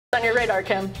On your radar,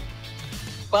 Kim.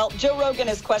 Well, Joe Rogan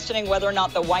is questioning whether or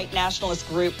not the white nationalist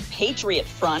group Patriot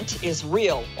Front is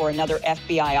real or another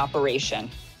FBI operation.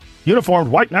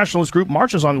 Uniformed white nationalist group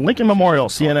marches on Lincoln Memorial.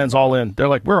 CNN's all in. They're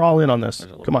like, we're all in on this.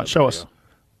 Come on, show us.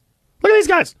 Look at these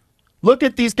guys. Look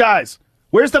at these guys.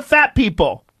 Where's the fat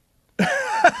people?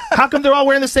 How come they're all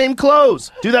wearing the same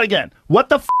clothes? Do that again. What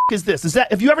the f*** is this?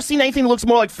 Have you ever seen anything that looks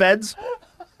more like Feds?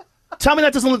 Tell me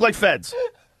that doesn't look like Feds.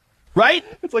 Right?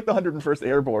 It's like the 101st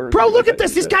Airborne. Bro, look at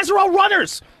this. These guys are all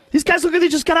runners. These guys look like they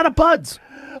just got out of buds.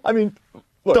 I mean,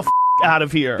 look, the f*** out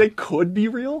of here. They could be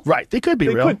real. Right. They could be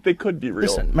real. They could be real.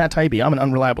 Listen, Matt Taibbi, I'm an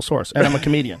unreliable source, and I'm a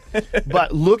comedian.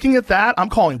 But looking at that, I'm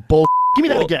calling bull. Give me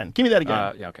that again. Give me that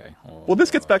again. Yeah, okay. Well, this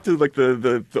gets back to like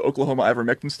the Oklahoma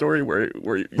ivermectin story where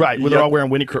they're all wearing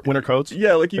winter coats.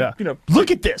 Yeah, like you know. Look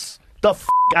at this. The f***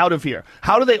 out of here.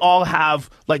 How do they all have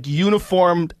like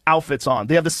uniformed outfits on?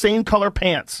 They have the same color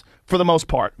pants for the most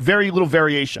part. Very little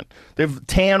variation. They have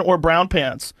tan or brown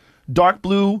pants, dark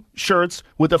blue shirts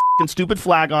with a f***ing stupid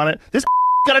flag on it. This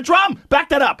got a drum. Back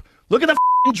that up. Look at the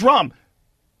f***ing drum.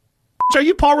 Are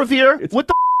you Paul Revere? What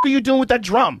the f*** are you doing with that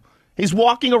drum? He's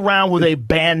walking around with a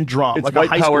band drum, it's like white a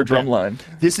high school power drum line.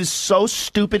 This is so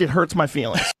stupid, it hurts my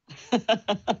feelings.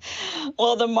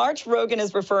 Well, the march Rogan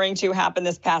is referring to happened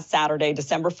this past Saturday,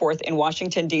 December 4th in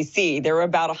Washington, D.C. There were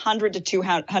about 100 to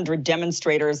 200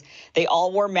 demonstrators. They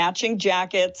all wore matching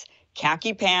jackets,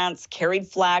 khaki pants, carried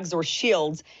flags or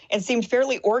shields, and seemed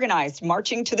fairly organized,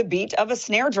 marching to the beat of a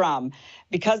snare drum.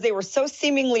 Because they were so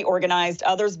seemingly organized,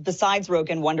 others besides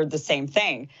Rogan wondered the same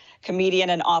thing. Comedian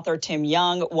and author Tim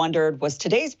Young wondered, was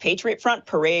today's Patriot Front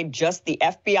parade just the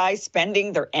FBI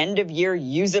spending their end-of-year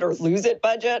use-it-or-lose-it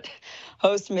budget?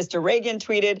 Host Mr. Reagan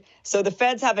tweeted, so the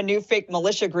feds have a new fake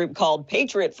militia group called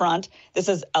Patriot Front. This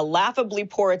is a laughably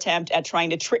poor attempt at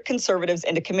trying to trick conservatives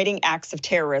into committing acts of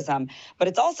terrorism. But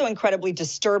it's also incredibly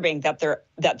disturbing that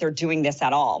they're doing this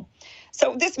at all.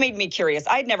 So this made me curious.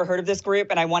 I'd never heard of this group,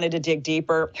 and I wanted to dig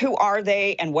deeper. Who are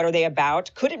they, and what are they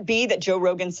about? Could it be that Joe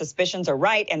Rogan's suspicions are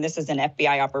right, and this is an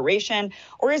FBI operation?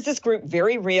 Or is this group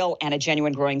very real and a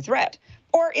genuine growing threat?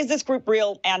 Or is this group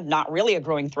real and not really a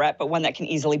growing threat, but one that can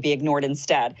easily be ignored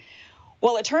instead?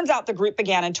 Well, it turns out the group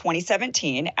began in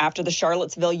 2017 after the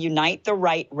Charlottesville Unite the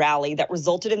Right rally that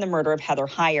resulted in the murder of Heather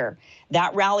Heyer.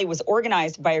 That rally was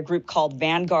organized by a group called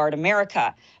Vanguard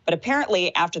America. But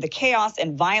apparently, after the chaos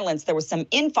and violence, there was some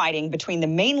infighting between the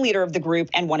main leader of the group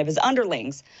and one of his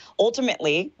underlings.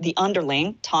 Ultimately, the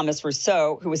underling, Thomas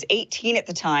Rousseau, who was 18 at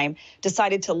the time,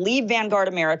 decided to leave Vanguard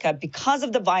America because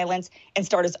of the violence and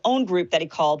start his own group that he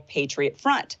called Patriot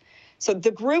Front. So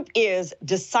the group is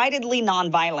decidedly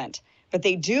nonviolent, but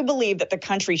they do believe that the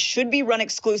country should be run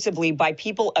exclusively by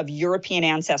people of European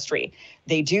ancestry.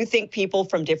 They do think people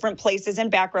from different places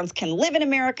and backgrounds can live in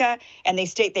America, and they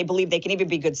state they believe they can even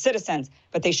be good citizens,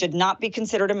 but they should not be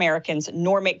considered Americans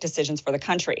nor make decisions for the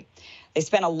country. They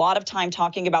spend a lot of time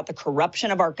talking about the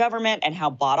corruption of our government and how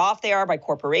bought off they are by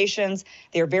corporations.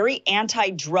 They're very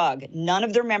anti-drug. None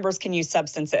of their members can use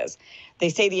substances. They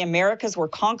say the Americas were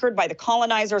conquered by the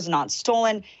colonizers, not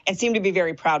stolen, and seem to be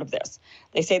very proud of this.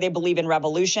 They say they believe in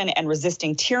revolution and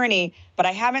resisting tyranny, but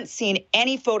I haven't seen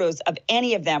any photos of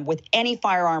any of them with any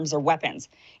firearms or weapons.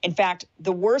 In fact,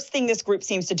 the worst thing this group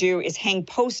seems to do is hang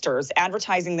posters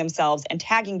advertising themselves and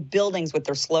tagging buildings with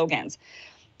their slogans.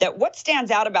 That what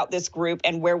stands out about this group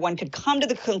and where one could come to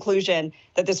the conclusion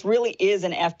that this really is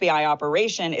an FBI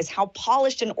operation is how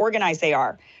polished and organized they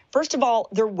are. First of all,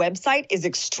 their website is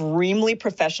extremely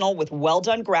professional with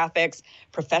well-done graphics,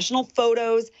 professional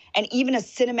photos, and even a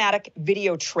cinematic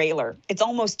video trailer. It's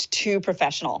almost too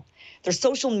professional. Their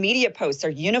social media posts are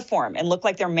uniform and look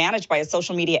like they're managed by a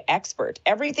social media expert.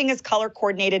 Everything is color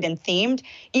coordinated and themed.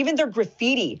 Even their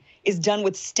graffiti is done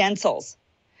with stencils.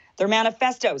 Their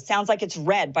manifesto sounds like it's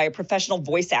read by a professional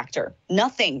voice actor.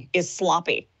 Nothing is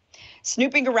sloppy.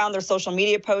 Snooping around their social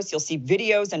media posts, you'll see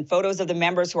videos and photos of the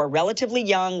members who are relatively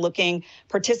young looking,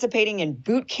 participating in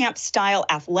boot camp style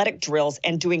athletic drills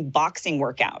and doing boxing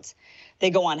workouts.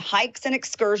 They go on hikes and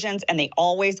excursions, and they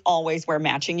always wear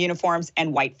matching uniforms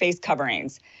and white face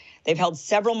coverings. They've held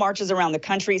several marches around the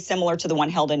country, similar to the one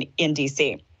held in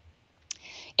D.C.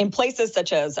 In places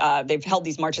such as, they've held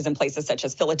these marches in places such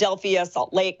as Philadelphia,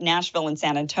 Salt Lake, Nashville, and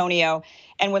San Antonio.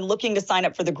 And when looking to sign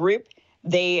up for the group,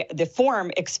 the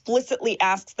form explicitly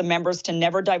asks the members to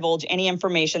never divulge any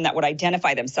information that would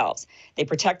identify themselves. They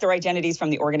protect their identities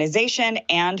from the organization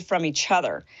and from each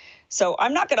other. So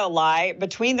I'm not going to lie,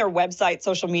 between their website,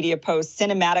 social media posts,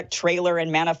 cinematic trailer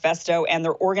and manifesto, and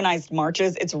their organized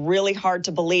marches, it's really hard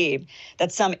to believe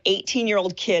that some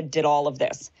 18-year-old kid did all of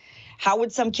this. How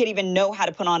would some kid even know how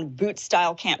to put on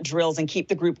boot-style camp drills and keep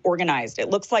the group organized?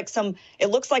 It looks like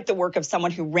the work of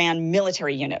someone who ran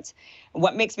military units.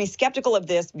 What makes me skeptical of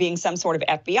this being some sort of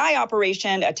FBI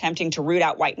operation attempting to root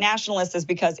out white nationalists is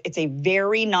because it's a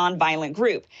very nonviolent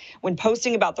group. When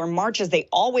posting about their marches, they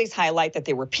always highlight that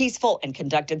they were peaceful and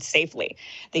conducted safely.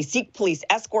 They seek police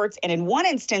escorts, and in one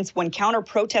instance, when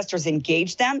counter-protesters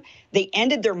engaged them, they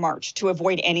ended their march to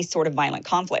avoid any sort of violent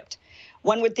conflict.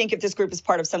 One would think if this group is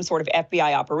part of some sort of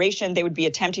FBI operation, they would be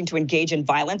attempting to engage in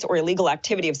violence or illegal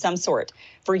activity of some sort.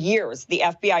 For years, the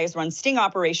FBI has run sting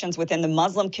operations within the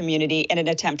Muslim community in an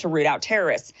attempt to root out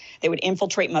terrorists. They would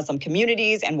infiltrate Muslim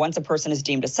communities, and once a person is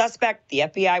deemed a suspect, the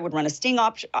FBI would run a sting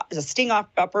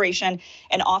operation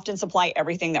and often supply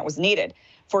everything that was needed.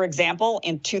 For example,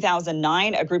 in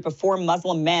 2009, a group of 4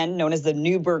 Muslim men known as the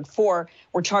Newburgh Four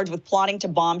were charged with plotting to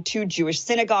bomb 2 Jewish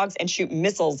synagogues and shoot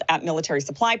missiles at military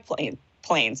supply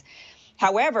planes.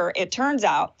 However, it turns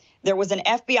out there was an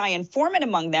FBI informant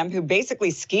among them who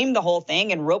basically schemed the whole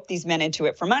thing and roped these men into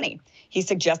it for money. He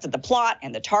suggested the plot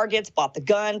and the targets, bought the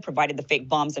gun, provided the fake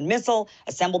bombs and missile,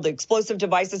 assembled the explosive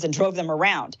devices, and drove them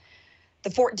around.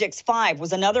 The Fort Dix 5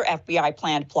 was another FBI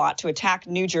planned plot to attack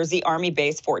New Jersey Army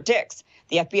base Fort Dix.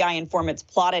 The FBI informants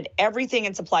plotted everything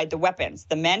and supplied the weapons.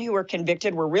 The men who were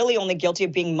convicted were really only guilty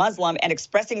of being Muslim and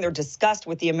expressing their disgust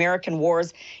with the American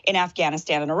wars in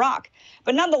Afghanistan and Iraq.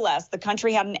 But nonetheless, the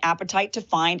country had an appetite to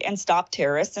find and stop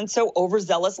terrorists, and so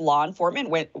overzealous law enforcement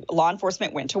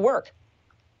went to work.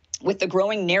 With the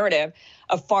growing narrative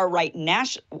of far-right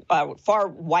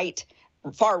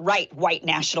white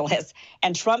nationalists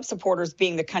and Trump supporters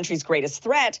being the country's greatest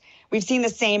threat, we've seen the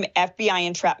same FBI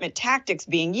entrapment tactics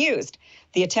being used.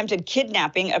 The attempted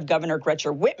kidnapping of Governor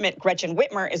Gretchen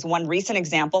Whitmer is one recent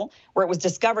example where it was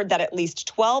discovered that at least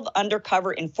 12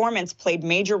 undercover informants played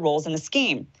major roles in the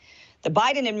scheme. The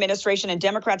Biden administration and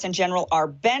Democrats in general are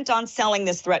bent on selling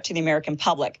this threat to the American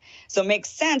public. So it makes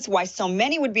sense why so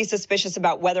many would be suspicious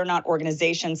about whether or not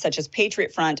organizations such as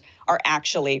Patriot Front are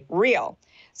actually real.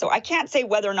 So I can't say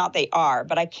whether or not they are,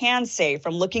 but I can say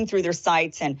from looking through their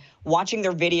sites and watching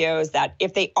their videos that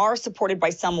if they are supported by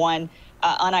someone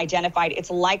unidentified,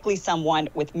 it's likely someone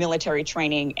with military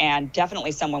training and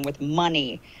definitely someone with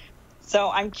money. So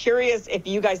I'm curious if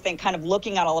you guys think, kind of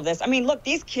looking at all of this, I mean, look,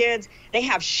 these kids, they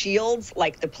have shields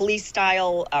like the police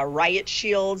style riot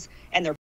shields, and they're